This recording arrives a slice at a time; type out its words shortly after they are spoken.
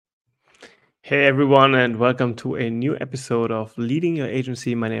Hey everyone, and welcome to a new episode of Leading Your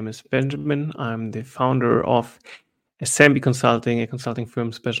Agency. My name is Benjamin. I'm the founder of Assembly Consulting, a consulting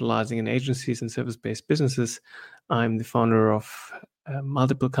firm specializing in agencies and service-based businesses. I'm the founder of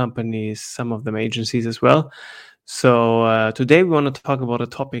multiple companies, some of them agencies as well. So today we want to talk about a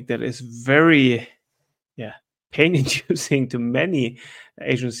topic that is very, pain-inducing to many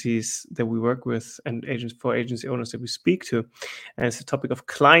agencies that we work with and agency owners that we speak to. And it's the topic of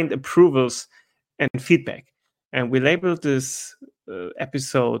client approvals and feedback. And we labeled this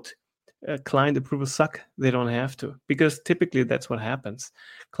episode client approvals suck, they don't have to, because typically that's what happens.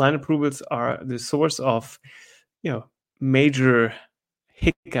 Client approvals are the source of major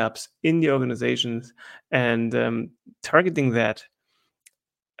hiccups in the organizations, and targeting that,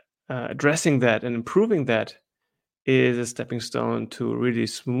 addressing that and improving that is a stepping stone to really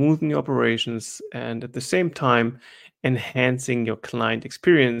smoothen your operations and at the same time enhancing your client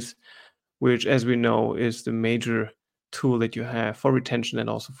experience, which, as we know, is the major tool that you have for retention and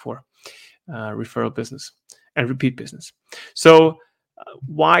also for referral business and repeat business. So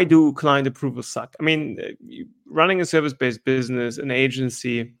why do client approvals suck? I mean, running a service-based business, an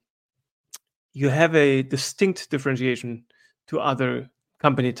agency, you have a distinct differentiation to other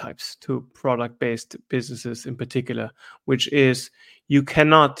company types, to product-based businesses in particular, which is you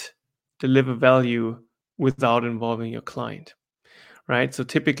cannot deliver value without involving your client, right? So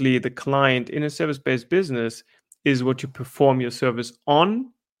typically the client in a service-based business is what you perform your service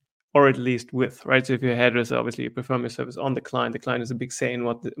on, or at least with, right? So if you're a hairdresser, obviously you perform your service on the client. The client has a big say in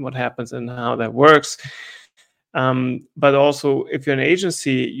what happens and how that works. But also if you're an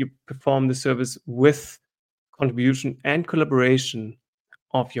agency, you perform the service with contribution and collaboration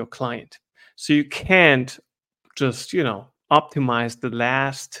of your client. So you can't just, optimize the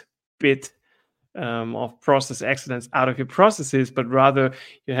last bit of process excellence out of your processes, but rather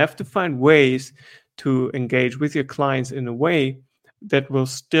you have to find ways to engage with your clients in a way that will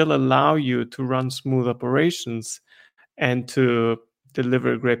still allow you to run smooth operations and to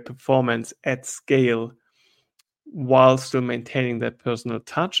deliver great performance at scale while still maintaining that personal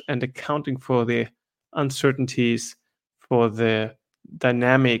touch and accounting for the uncertainties, for the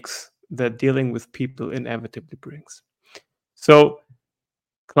dynamics that dealing with people inevitably brings. So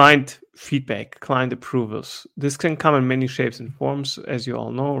client feedback, client approvals. This can come in many shapes and forms, as you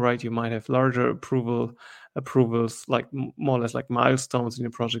all know, right? You might have larger approvals, like more or less like milestones in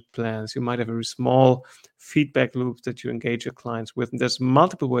your project plans. You might have very small feedback loops that you engage your clients with. And there's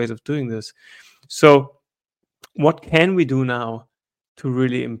multiple ways of doing this. So what can we do now to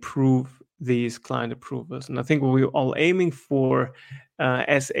really improve these client approvals? And I think what we're all aiming for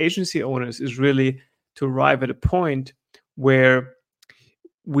as agency owners is really to arrive at a point where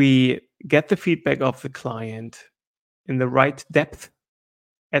we get the feedback of the client in the right depth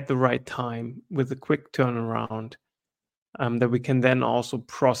at the right time with a quick turnaround that we can then also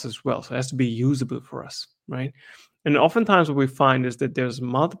process well. So it has to be usable for us, right? And oftentimes what we find is that there's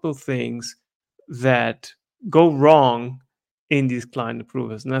multiple things that go wrong in these client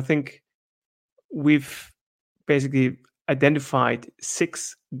approvals. And I think we've basically identified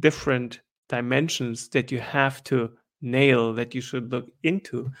 6 different dimensions that you have to nail, that you should look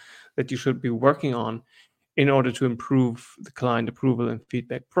into, that you should be working on in order to improve the client approval and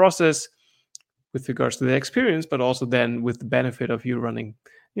feedback process with regards to the experience, but also then with the benefit of you running,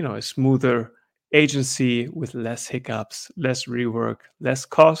 a smoother agency with less hiccups, less rework, less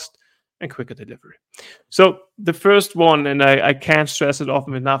cost, and quicker delivery. So the first one, and I can't stress it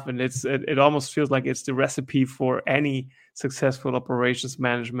often enough, and it almost feels like it's the recipe for any successful operations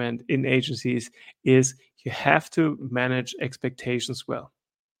management in agencies, is you have to manage expectations well,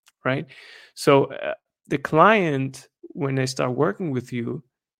 right? So the client, when they start working with you,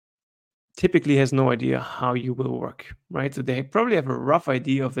 typically has no idea how you will work, right? So they probably have a rough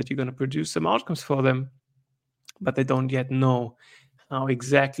idea of that you're going to produce some outcomes for them, but they don't yet know how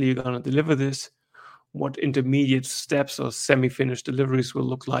exactly you're going to deliver this, what intermediate steps or semi-finished deliveries will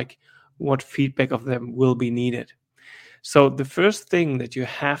look like, what feedback of them will be needed. So the first thing that you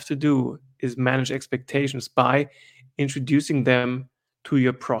have to do is manage expectations by introducing them to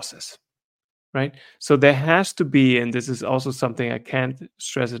your process, right? So there has to be, and this is also something I can't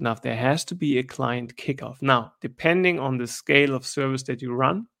stress enough, there has to be a client kickoff. Now, depending on the scale of service that you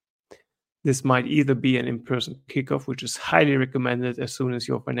run, this might either be an in-person kickoff, which is highly recommended as soon as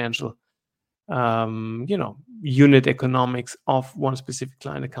your financial, unit economics of one specific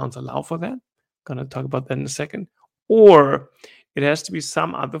client accounts allow for that. I'm going to talk about that in a second. Or it has to be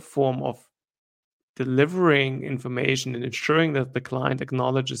some other form of delivering information and ensuring that the client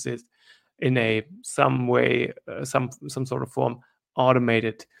acknowledges it in some way, some sort of form,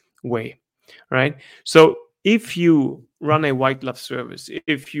 automated way. right? So if you run a white glove service,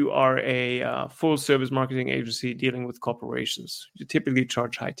 if you are a full service marketing agency dealing with corporations, you typically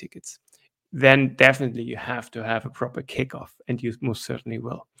charge high tickets. Then definitely you have to have a proper kickoff, and you most certainly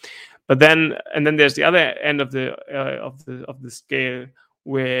will. But then there's the other end of the scale,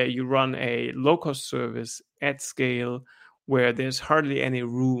 where you run a low cost service at scale, where there's hardly any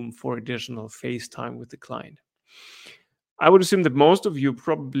room for additional face time with the client. I would assume that most of you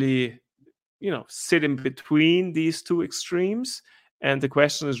probably, sit in between these two extremes. And the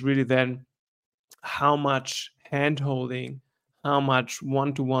question is really then, how much hand-holding, how much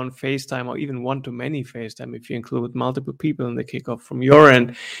one-to-one FaceTime, or even one-to-many FaceTime, if you include multiple people in the kickoff from your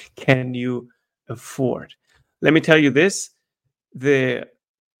end, can you afford? Let me tell you this, a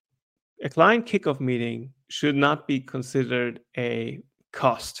client kickoff meeting should not be considered a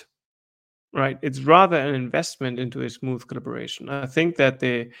cost, right? It's rather an investment into a smooth collaboration. I think that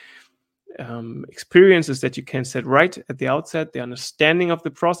the experiences that you can set right at the outset, the understanding of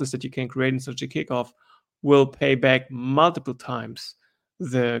the process that you can create in such a kickoff, will pay back multiple times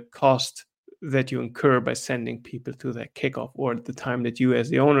the cost that you incur by sending people to that kickoff, or the time that you as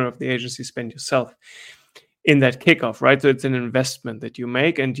the owner of the agency spend yourself in that kickoff, right? So it's an investment that you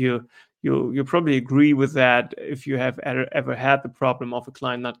make, and you'll probably agree with that if you have ever had the problem of a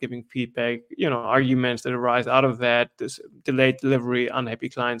client not giving feedback, arguments that arise out of that, this delayed delivery, unhappy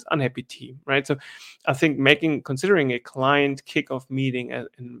clients, unhappy team, right? So I think considering a client kickoff meeting as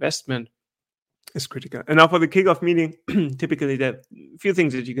an investment is critical. And now for the kickoff meeting, typically there are a few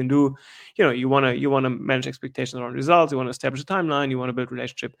things that you can do. You want to manage expectations around results. You want to establish a timeline. You want to build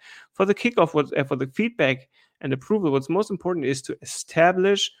relationship. For the kickoff, for the feedback and approval, what's most important is to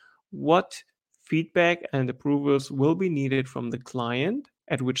establish what feedback and approvals will be needed from the client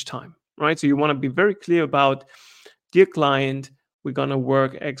at which time, right? So you want to be very clear about, dear client, we're going to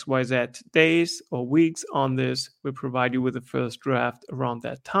work XYZ days or weeks on this. We'll provide you with the first draft around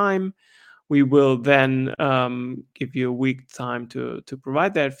that time. We will then give you a week time to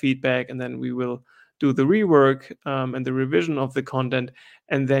provide that feedback, and then we will do the rework and the revision of the content,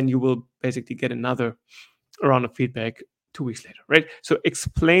 and then you will basically get another round of feedback 2 weeks later, right? So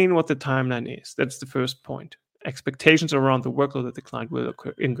explain what the timeline is. That's the first point. Expectations around the workload that the client will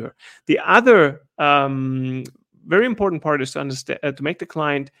incur. The other very important part is to make the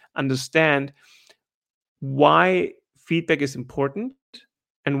client understand why feedback is important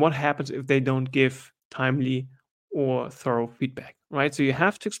and what happens if they don't give timely or thorough feedback, right? So you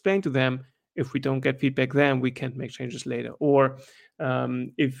have to explain to them, if we don't get feedback then, we can't make changes later. Or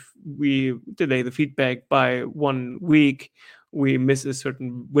if we delay the feedback by 1 week, we miss a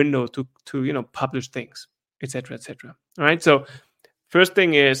certain window to publish things, etc., etc. All right. So first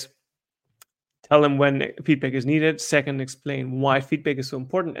thing is, tell them when feedback is needed. Second, explain why feedback is so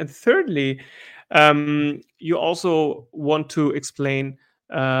important. And thirdly, you also want to explain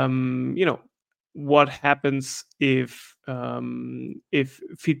what happens if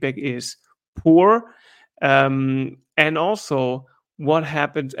feedback is poor, and also what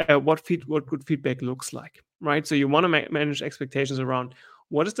happens, what good feedback looks like, right? So you want to manage expectations around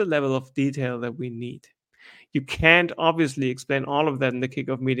what is the level of detail that we need. You can't obviously explain all of that in the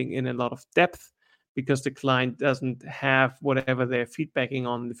kickoff meeting in a lot of depth, because the client doesn't have whatever they're feedbacking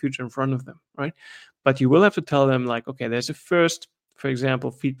on in the future in front of them, right? But you will have to tell them, like, okay, there's a first, for example,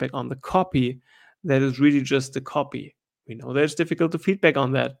 feedback on the copy that is really just the copy. We know that it's difficult to feedback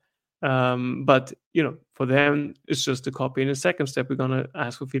on that, but for them it's just a copy. In the second step, we're going to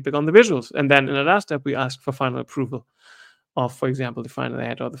ask for feedback on the visuals, and then in the last step, we ask for final approval of, for example, the final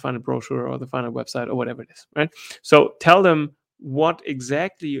ad or the final brochure or the final website or whatever it is, right? So tell them what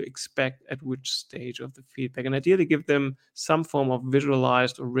exactly you expect at which stage of the feedback, and ideally give them some form of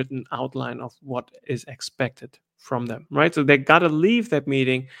visualized or written outline of what is expected from them, right? So they got to leave that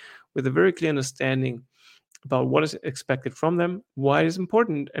meeting with a very clear understanding about what is expected from them, why it is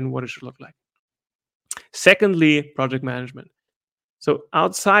important, and what it should look like. Secondly, project management. So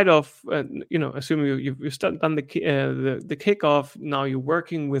outside of, assuming you've done the kickoff, now you're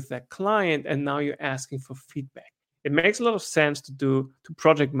working with that client, and now you're asking for feedback. It makes a lot of sense to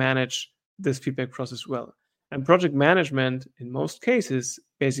project manage this feedback process well. And project management, in most cases,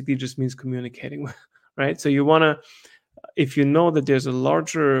 basically just means communicating, right? So you want to, if you know that there's a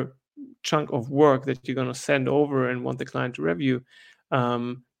larger chunk of work that you're going to send over and want the client to review,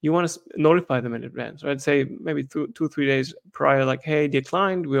 you want to notify them in advance, right? Say maybe 2-3 days prior, like, hey, dear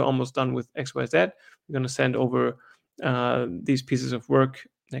client, we're almost done with XYZ. We're going to send over these pieces of work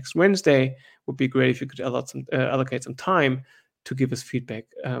next Wednesday. Would be great if you could allocate some time to give us feedback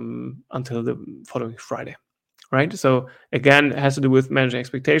until the following Friday, right? So again, it has to do with managing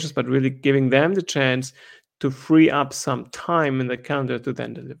expectations, but really giving them the chance to free up some time in the calendar to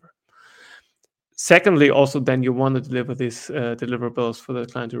then deliver. Secondly, also then you want to deliver these deliverables for the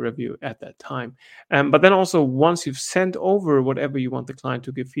client to review at that time. But then also once you've sent over whatever you want the client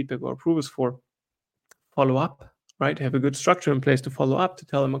to give feedback or approvals for, follow up, right? Have a good structure in place to follow up, to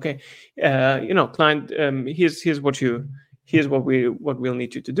tell them, okay, client, here's what we'll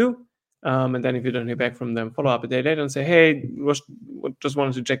need you to do. And then if you don't hear back from them, follow up a day later and say, hey, just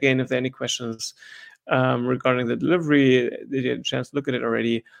wanted to check in if there are any questions regarding the delivery. Did you get a chance to look at it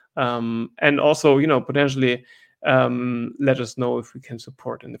already? And also, potentially let us know if we can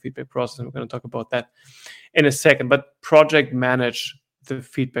support in the feedback process. And we're going to talk about that in a second. But project manage the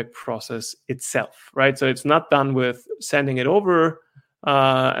feedback process itself, right? So it's not done with sending it over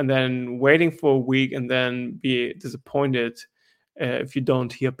and then waiting for a week and then be disappointed if you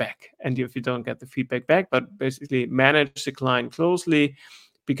don't hear back and if you don't get the feedback back, but basically manage the client closely.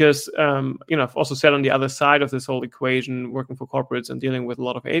 Because, I've also said on the other side of this whole equation, working for corporates and dealing with a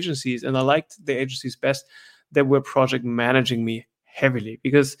lot of agencies, and I liked the agencies best that were project managing me heavily.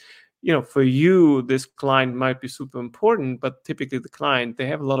 Because, for you, this client might be super important, but typically the client, they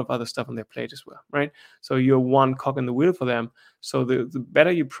have a lot of other stuff on their plate as well, right? So you're one cog in the wheel for them. So the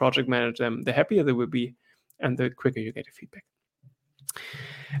better you project manage them, the happier they will be, and the quicker you get a feedback.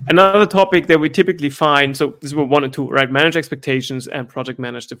 Another topic that we typically find, so this is one and two, right? Manage expectations and project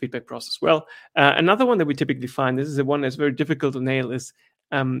manage the feedback process well. Another one that we typically find, this is the one that's very difficult to nail, is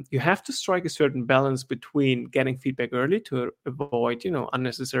you have to strike a certain balance between getting feedback early to avoid,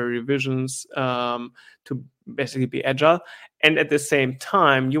 unnecessary revisions, to basically be agile. And at the same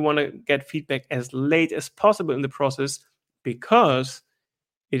time, you want to get feedback as late as possible in the process, because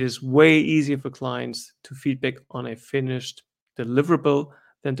it is way easier for clients to feedback on a finished deliverable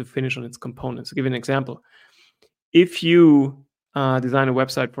than to finish on its components. To give you an example, if you design a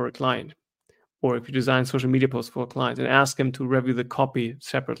website for a client, or if you design social media posts for a client and ask them to review the copy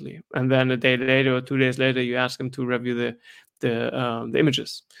separately, and then a day later or 2 days later you ask them to review the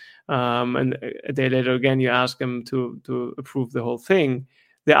images, and a day later again you ask them to approve the whole thing,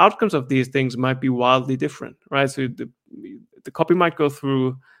 the outcomes of these things might be wildly different, right? So the copy might go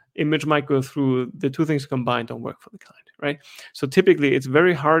through, image might go through, the two things combined don't work for the client, right? So typically it's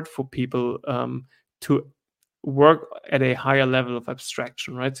very hard for people to work at a higher level of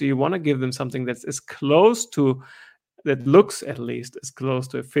abstraction, right? So you want to give them something that's as close to, that looks at least as close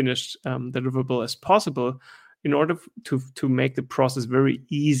to a finished deliverable as possible, in order to make the process very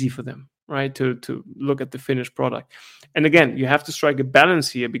easy for them, right? To look at the finished product. And again, you have to strike a balance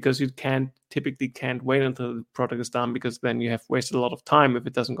here, because you typically can't wait until the product is done, because then you have wasted a lot of time if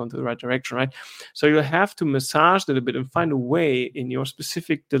it doesn't go into the right direction, right? So you have to massage it a bit and find a way in your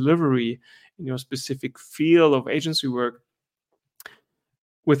specific delivery, in your specific field of agency work,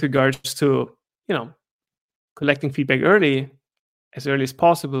 with regards to, collecting feedback as early as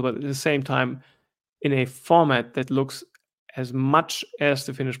possible, but at the same time in a format that looks as much as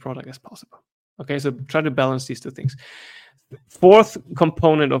the finished product as possible. Okay, so try to balance these two things. Fourth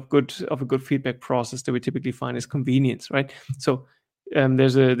component of a good feedback process that we typically find is convenience, right? So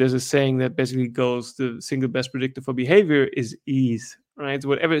there's a saying that basically goes, the single best predictor for behavior is ease, right? So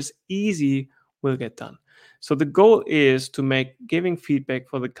whatever is easy will get done. So the goal is to make giving feedback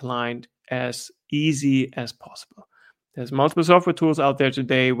for the client as easy as possible. There's multiple software tools out there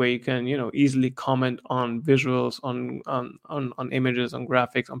today where you can, easily comment on visuals, on images, on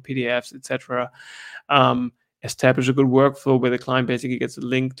graphics, on PDFs, etc. Establish a good workflow where the client basically gets a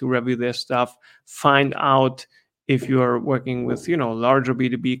link to review their stuff. Find out, if you are working with, larger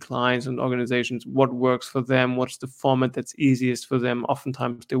B2B clients and organizations, what works for them, what's the format that's easiest for them.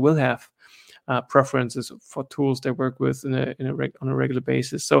 Oftentimes they will have preferences for tools they work with on a regular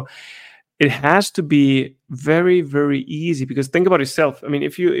basis. So it has to be very, very easy, because think about yourself. I mean,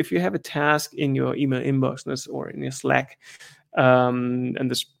 if you have a task in your email inbox or in your Slack, and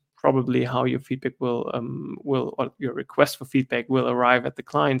this probably how your feedback will or your request for feedback will arrive at the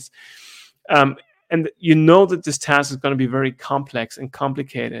clients, and that this task is going to be very complex and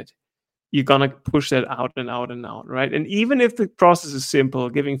complicated, you're going to push that out and out and out, right? And even if the process is simple,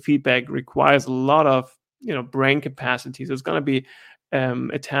 giving feedback requires a lot of brain capacity. So it's going to be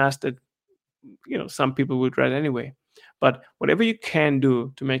a task that some people would dread anyway. But whatever you can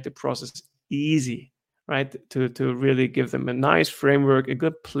do to make the process easy, right, to really give them a nice framework, a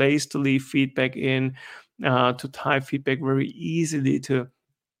good place to leave feedback in, to tie feedback very easily to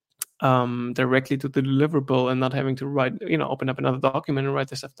directly to the deliverable, and not having to write, open up another document and write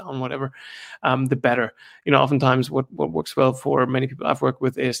this stuff down, whatever, the better. Oftentimes what works well for many people I've worked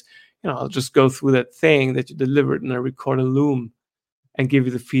with is, I'll just go through that thing that you delivered and I record a loom and give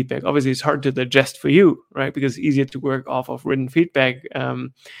you the feedback. Obviously, it's hard to digest for you, right? Because it's easier to work off of written feedback.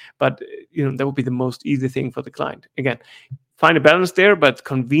 But that would be the most easy thing for the client. Again, find a balance there, but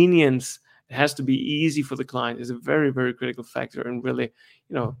convenience, it has to be easy for the client, is a very, very critical factor in really,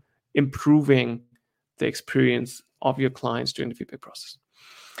 improving the experience of your clients during the feedback process.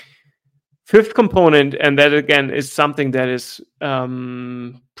 Fifth component, and that again is something that is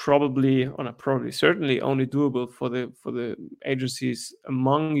certainly only doable for the agencies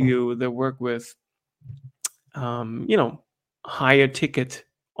among you that work with higher ticket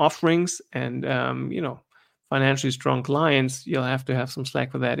offerings and financially strong clients. You'll have to have some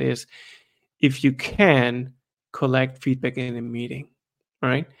slack for that, is if you can collect feedback in a meeting.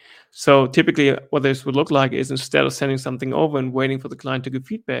 Right. So typically what this would look like is, instead of sending something over and waiting for the client to give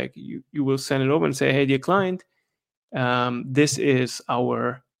feedback, you will send it over and say, hey, dear client, this is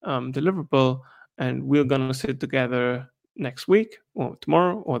our deliverable, and we're going to sit together next week or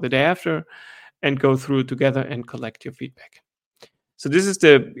tomorrow or the day after and go through together and collect your feedback. So this is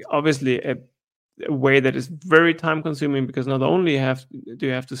obviously a way that is very time consuming, because not only do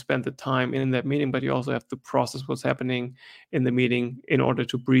you have to spend the time in that meeting, but you also have to process what's happening in the meeting in order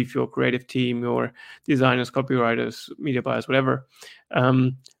to brief your creative team, your designers, copywriters, media buyers, whatever.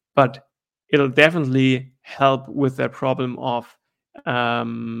 But it'll definitely help with that problem of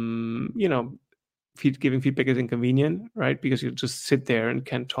giving feedback is inconvenient, right? Because you just sit there and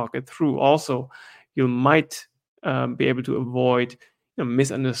can't talk it through. Also, you might be able to avoid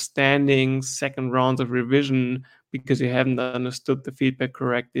misunderstandings, second rounds of revision, because you haven't understood the feedback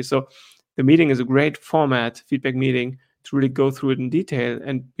correctly. So the meeting is a great format, feedback meeting, to really go through it in detail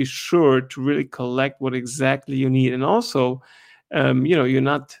and be sure to really collect what exactly you need. And also, you're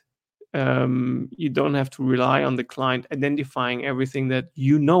not, you don't have to rely on the client identifying everything that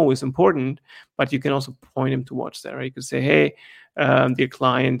is important, but you can also point him towards that, right? You can say, hey, dear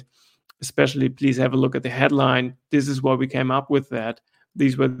client, especially please have a look at the headline. This is what we came up with that.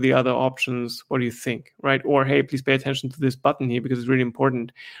 These were the other options. What do you think, right? Or, hey, please pay attention to this button here because it's really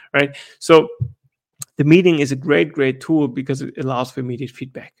important, right? So the meeting is a great, great tool because it allows for immediate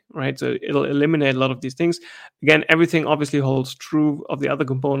feedback, right? So it'll eliminate a lot of these things. Again, everything obviously holds true of the other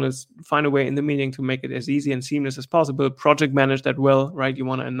components. Find a way in the meeting to make it as easy and seamless as possible. Project manage that well, right? You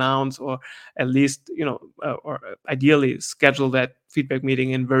want to announce, or at least, or ideally schedule that feedback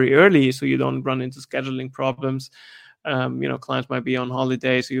meeting in very early so you don't run into scheduling problems. Clients might be on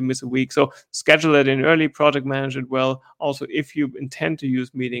holiday, so you miss a week. So schedule it in early, project manage it well. Also, if you intend to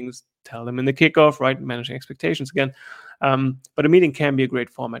use meetings, tell them in the kickoff, right? Managing expectations again. But a meeting can be a great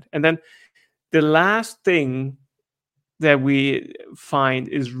format. And then the last thing that we find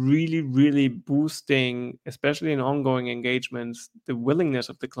is really, really boosting, especially in ongoing engagements, the willingness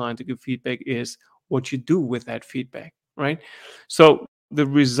of the client to give feedback, is what you do with that feedback, right? So the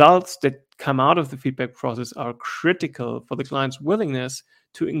results that come out of the feedback process are critical for the client's willingness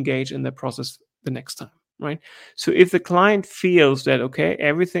to engage in the process the next time, right? So if the client feels that, okay,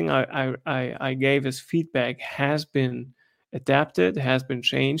 everything I gave as feedback has been adapted, has been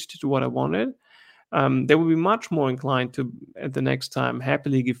changed to what I wanted, they will be much more inclined to, at the next time,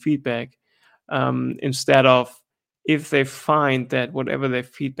 happily give feedback, instead of, if they find that whatever their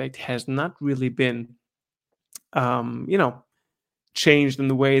feedback has not really been, changed in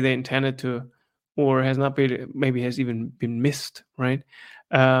the way they intended to, or has not been, maybe has even been missed, right?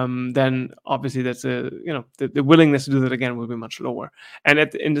 Then obviously that's the willingness to do that again will be much lower. And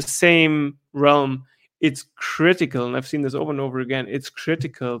in the same realm, it's critical, and I've seen this over and over again, it's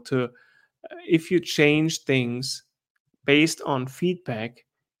critical to, if you change things based on feedback,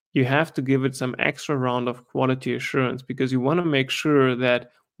 you have to give it some extra round of quality assurance, because you want to make sure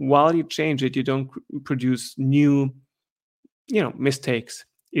that while you change it, you don't produce new mistakes,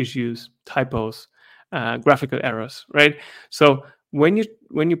 issues, typos, graphical errors, right? So when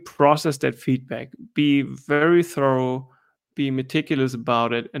you process that feedback, be very thorough, be meticulous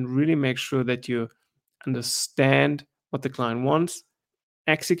about it, and really make sure that you understand what the client wants,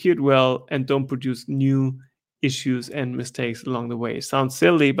 execute well, and don't produce new issues and mistakes along the way. It sounds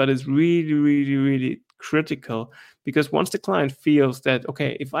silly, but it's really, really, really critical, because once the client feels that,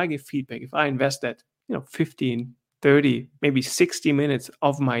 okay, if I give feedback, if I invest that 15, 30, maybe 60 minutes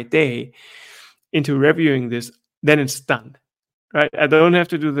of my day into reviewing this, then it's done, right? I don't have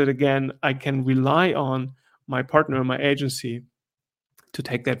to do that again. I can rely on my partner, my agency, to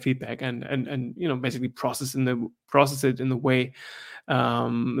take that feedback and basically process it in the way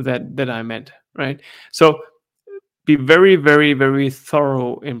that I meant, right? So be very, very, very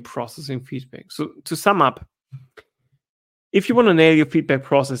thorough in processing feedback. So to sum up, if you want to nail your feedback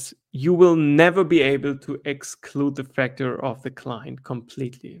process, you will never be able to exclude the factor of the client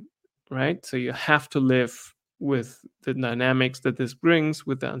completely, right? So you have to live with the dynamics that this brings,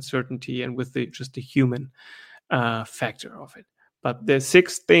 with the uncertainty, and with just the human factor of it. But the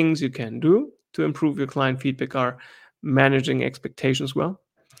 6 things you can do to improve your client feedback are managing expectations well,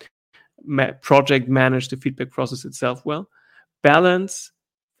 project manage the feedback process itself well, balance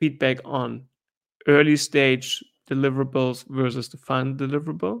feedback on early stage deliverables versus the final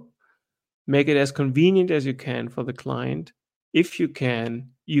deliverable, make it as convenient as you can for the client. If you can,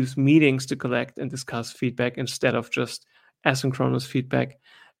 use meetings to collect and discuss feedback instead of just asynchronous feedback.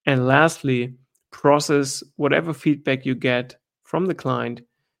 And lastly, process whatever feedback you get from the client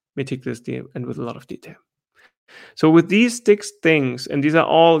meticulously and with a lot of detail. So with these 6 things, and these are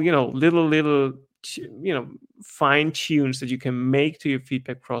all, little fine tunes that you can make to your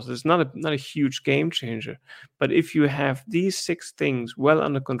feedback process. Not a huge game changer, but if you have these 6 things well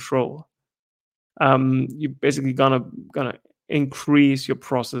under control, you're basically gonna increase your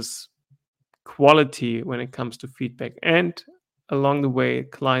process quality when it comes to feedback, and along the way,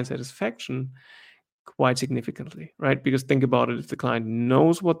 client satisfaction quite significantly, right? Because think about it, if the client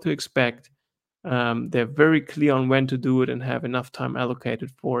knows what to expect, they're very clear on when to do it and have enough time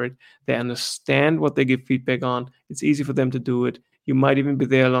allocated for it. They understand what they give feedback on. It's easy for them to do it. You might even be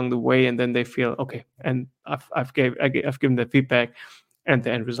there along the way, and then they feel okay. And I've given that feedback, and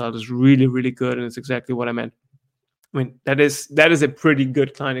the end result is really, really good, and it's exactly what I meant. I mean, that is a pretty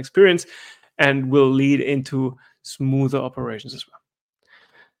good client experience, and will lead into smoother operations as well.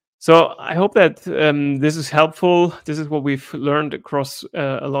 So I hope that this is helpful. This is what we've learned across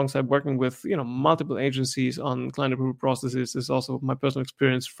alongside working with multiple agencies on client approval processes. This is also my personal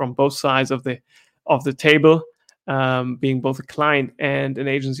experience from both sides of the table, being both a client and an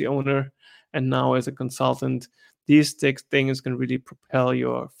agency owner, and now as a consultant. These 6 things can really propel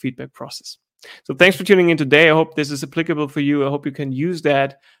your feedback process. So thanks for tuning in today. I hope this is applicable for you. I hope you can use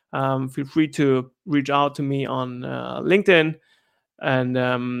that. Feel free to reach out to me on LinkedIn.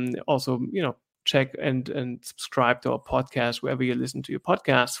 And also, check and subscribe to our podcast wherever you listen to your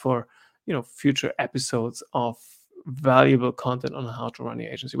podcast for, future episodes of valuable content on how to run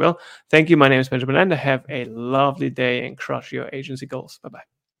your agency well. Thank you. My name is Benjamin Lander. Have a lovely day and crush your agency goals.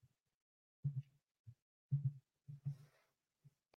 Bye-bye.